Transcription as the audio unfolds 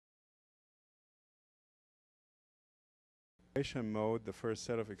mode, the first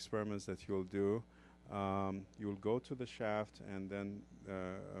set of experiments that you'll do, you'll go to the shaft and then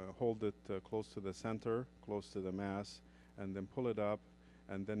hold it close to the center, close to the mass, and then pull it up,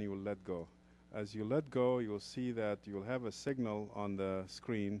 and then you will let go. As you let go, you'll see that you'll have a signal on the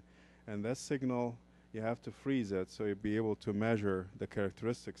screen, and that signal, you have to freeze it so you'll be able to measure the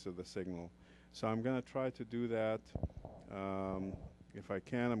characteristics of the signal. So I'm going to try to do that. If I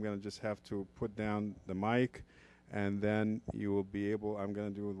can, I'm going to just have to put down the mic, and then you will be able, I'm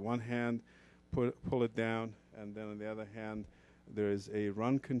going to do with one hand, pull it down, and then on the other hand, there is a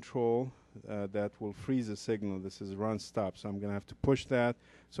run control that will freeze the signal. This is run stop. So I'm going to have to push that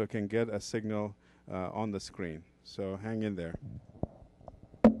so I can get a signal on the screen. So hang in there.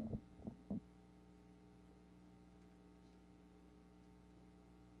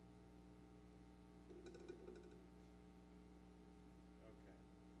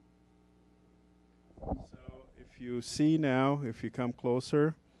 So if you see now, if you come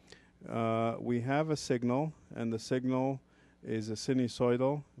closer, we have a signal, and the signal is a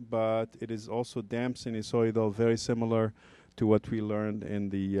sinusoidal, but it is also damp sinusoidal, very similar to what we learned in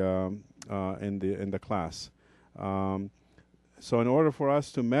the class. So in order for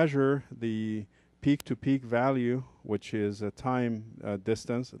us to measure the peak-to-peak value, which is a time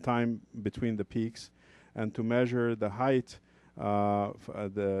distance, time between the peaks, and to measure the height, the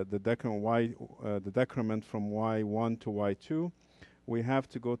decrement from Y1 to Y2, we have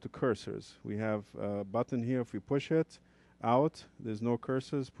to go to cursors. We have a button here. If we push it out, there's no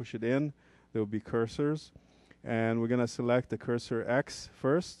cursors. Push it in, there will be cursors. And we're going to select the cursor X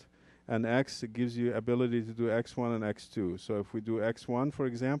first. And X, it gives you ability to do X1 and X2. So if we do X1, for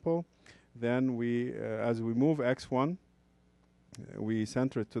example, then we, as we move X1, we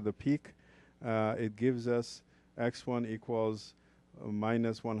center it to the peak. It gives us X1 equals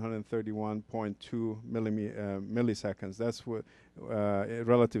minus 131.2 milliseconds. That's what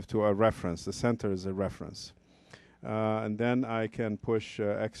relative to our reference. The center is a reference. And then I can push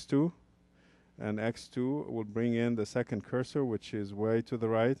X2, and X2 will bring in the second cursor, which is way to the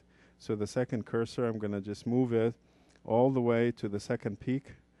right. So the second cursor, I'm going to just move it all the way to the second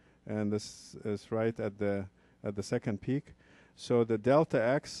peak, and this is right at the second peak. So the delta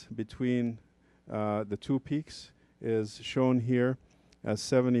X between the two peaks is shown here as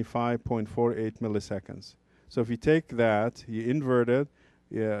 75.48 milliseconds. So if you take that, you invert it,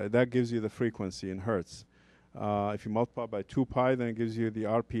 that gives you the frequency in hertz. If you multiply by 2 pi, then it gives you the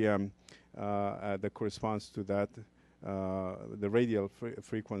RPM that corresponds to that. The radial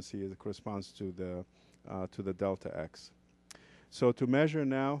frequency that corresponds to the delta X. So to measure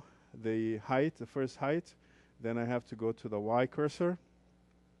now the height, the first height, then I have to go to the Y cursor.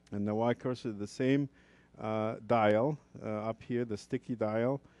 And the Y cursor is the same dial up here, the sticky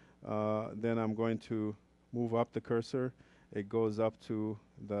dial. Then I'm going to move up the cursor. It goes up to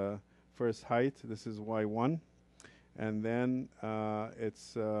the first height. This is Y1. And then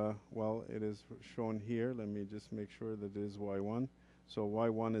it's, well, it is shown here. Let me just make sure that it is Y1. So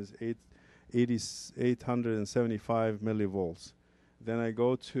Y1 is 875 millivolts. Then I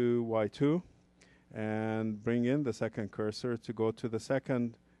go to Y2 and bring in the second cursor to go to the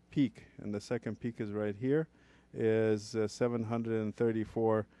second peak. And the second peak is right here, is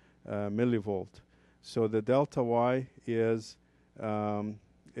 734 millivolt. So the delta Y is the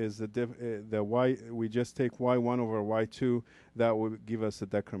Y. We just take Y1 over Y2. That would give us a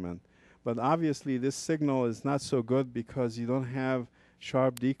decrement. But obviously, this signal is not so good because you don't have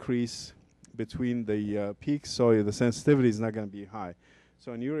sharp decrease between the peaks, so the sensitivity is not going to be high.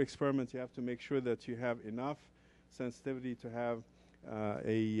 So in your experiment, you have to make sure that you have enough sensitivity to have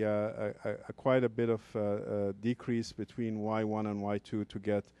quite a bit of decrease between Y1 and Y2 to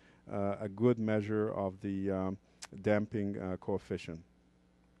get a good measure of the damping coefficient.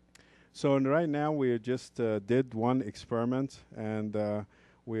 So right now we just did one experiment, and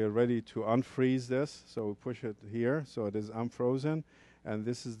we are ready to unfreeze this. So we push it here, so it is unfrozen. And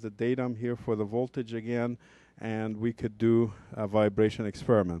this is the datum here for the voltage again, and we could do a vibration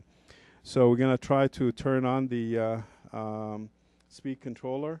experiment. So we're going to try to turn on the speed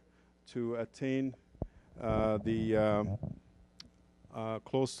controller to attain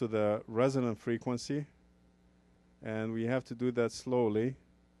close to the resonant frequency, and we have to do that slowly.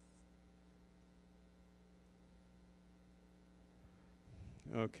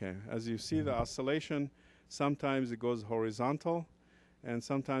 Okay, as you see, the oscillation, sometimes it goes horizontal and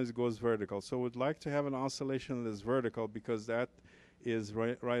sometimes it goes vertical. So we'd like to have an oscillation that is vertical because that is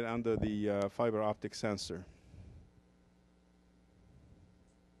right under the fiber optic sensor.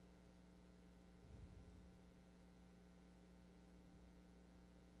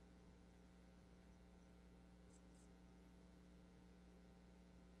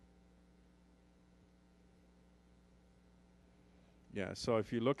 Yeah, so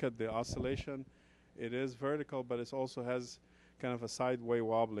if you look at the oscillation, it is vertical, but it also has kind of a sideway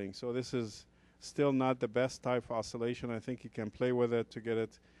wobbling. So this is still not the best type of oscillation. I think you can play with it to get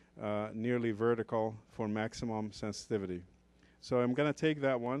it nearly vertical for maximum sensitivity. So I'm going to take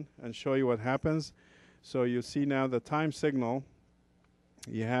that one and show you what happens. So you see now the time signal.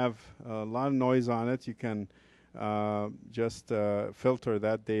 You have a lot of noise on it. You can just filter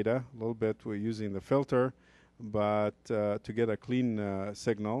that data a little bit. We're using the filter, but to get a clean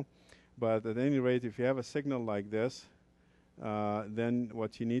signal. But at any rate, if you have a signal like this, then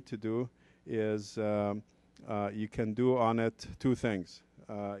what you need to do is you can do on it two things,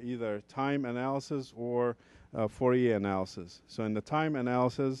 either time analysis or Fourier analysis. So in the time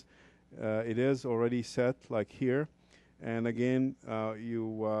analysis, it is already set like here. And again,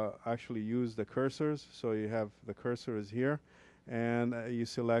 you actually use the cursors. So you have the cursor is here, and you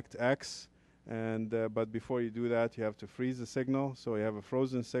select X. And but before you do that, you have to freeze the signal. So you have a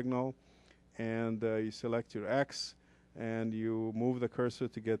frozen signal, and you select your X, and you move the cursor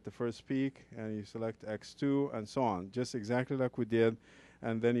to get the first peak, and you select X2, and so on, just exactly like we did.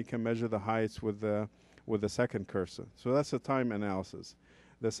 And then you can measure the heights with the second cursor. So that's a time analysis.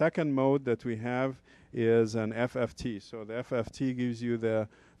 The second mode that we have is an FFT. So the FFT gives you the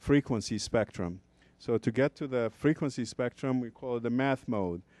frequency spectrum. So to get to the frequency spectrum, we call it the math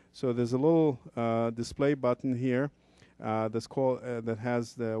mode. So there's a little display button here that's called that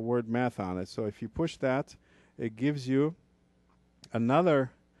has the word math on it. So if you push that, it gives you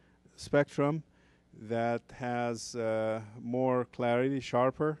another spectrum that has more clarity,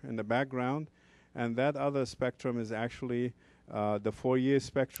 sharper in the background. And that other spectrum is actually the Fourier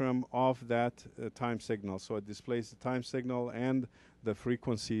spectrum of that time signal. So it displays the time signal and the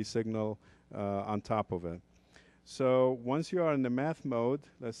frequency signal on top of it. So once you are in the math mode,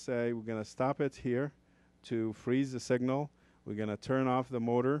 let's say we're going to stop it here to freeze the signal. We're going to turn off the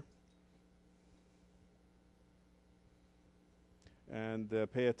motor and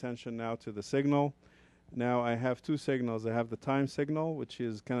pay attention now to the signal. Now I have two signals. I have the time signal, which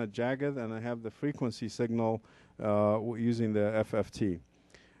is kind of jagged, and I have the frequency signal using the FFT.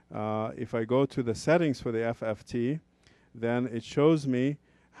 If I go to the settings for the FFT, then it shows me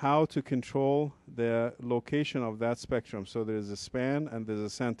how to control the location of that spectrum. So there's a span and there's a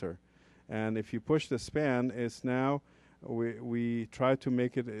center. And if you push the span, it's now, we try to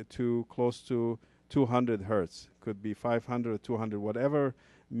make it to close to 200 hertz. Could be 500 or 200, whatever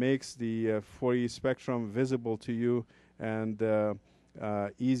makes the Fourier spectrum visible to you and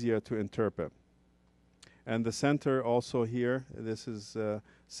easier to interpret. And the center also here, this is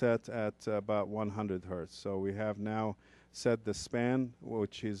set at about 100 hertz. So we have now set the span,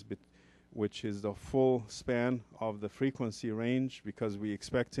 which is the full span of the frequency range, because we're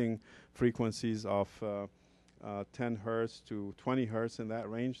expecting frequencies of 10 hertz to 20 hertz in that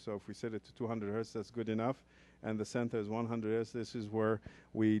range. So if we set it to 200 hertz, that's good enough. And the center is 100 hertz. This is where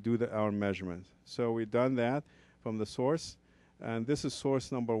we do our measurement. So we've done that from the source. And this is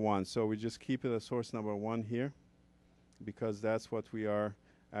source number 1. So we just keep it as source number 1 here, because that's what we are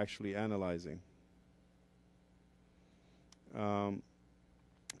actually analyzing.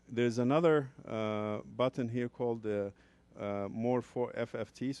 There's another button here called the More for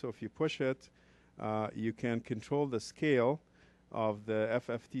FFT. So if you push it, you can control the scale of the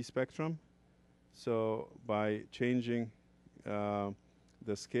FFT spectrum. So by changing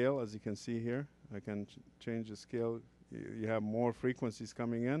the scale, as you can see here, I can change the scale. You have more frequencies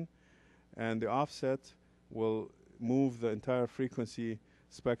coming in, and the offset will move the entire frequency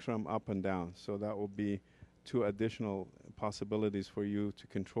spectrum up and down. So that will be 2 additional possibilities for you to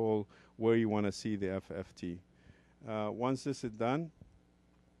control where you want to see the FFT. Once this is done,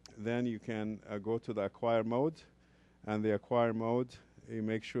 then you can go to the acquire mode. And the acquire mode, you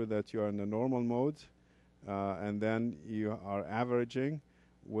make sure that you are in the normal mode, and then you are averaging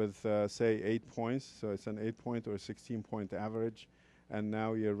with, say, 8 points. So it's an 8-point or 16-point average. And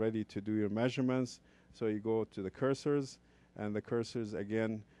now you're ready to do your measurements. So you go to the cursors, and the cursors,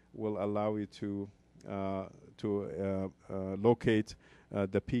 again, will allow you to locate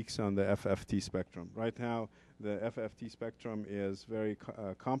the peaks on the FFT spectrum. Right now, the FFT spectrum is very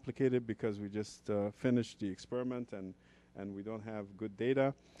complicated because we just finished the experiment and we don't have good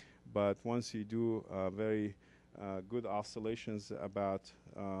data. But once you do very good oscillations about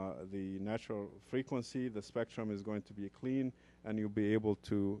the natural frequency, the spectrum is going to be clean, and you'll be able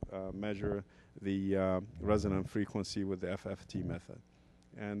to measure the resonant frequency with the FFT method.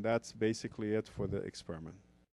 And that's basically it for the experiment.